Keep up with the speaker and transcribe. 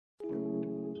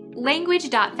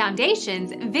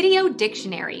Language.Foundation's Video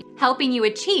Dictionary, helping you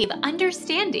achieve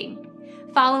understanding.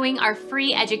 Following our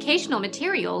free educational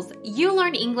materials, you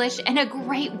learn English in a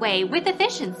great way with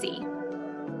efficiency.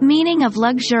 Meaning of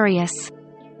luxurious.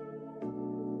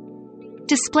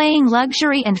 Displaying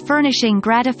luxury and furnishing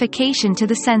gratification to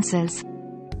the senses.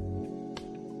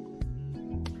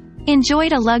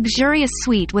 Enjoyed a luxurious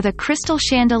suite with a crystal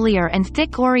chandelier and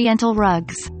thick oriental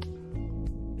rugs.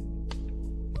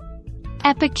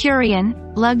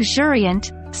 Epicurean,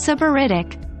 luxuriant,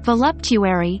 sybaritic,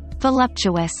 voluptuary,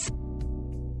 voluptuous.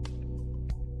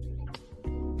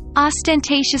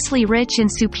 Ostentatiously rich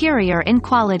and superior in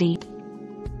quality.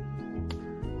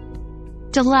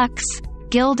 Deluxe,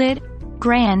 gilded,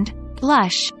 grand,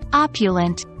 lush,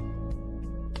 opulent.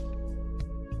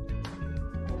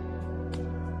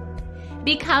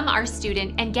 Become our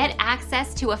student and get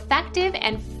access to effective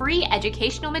and free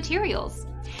educational materials.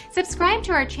 Subscribe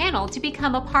to our channel to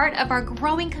become a part of our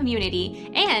growing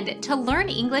community and to learn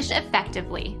English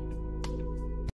effectively.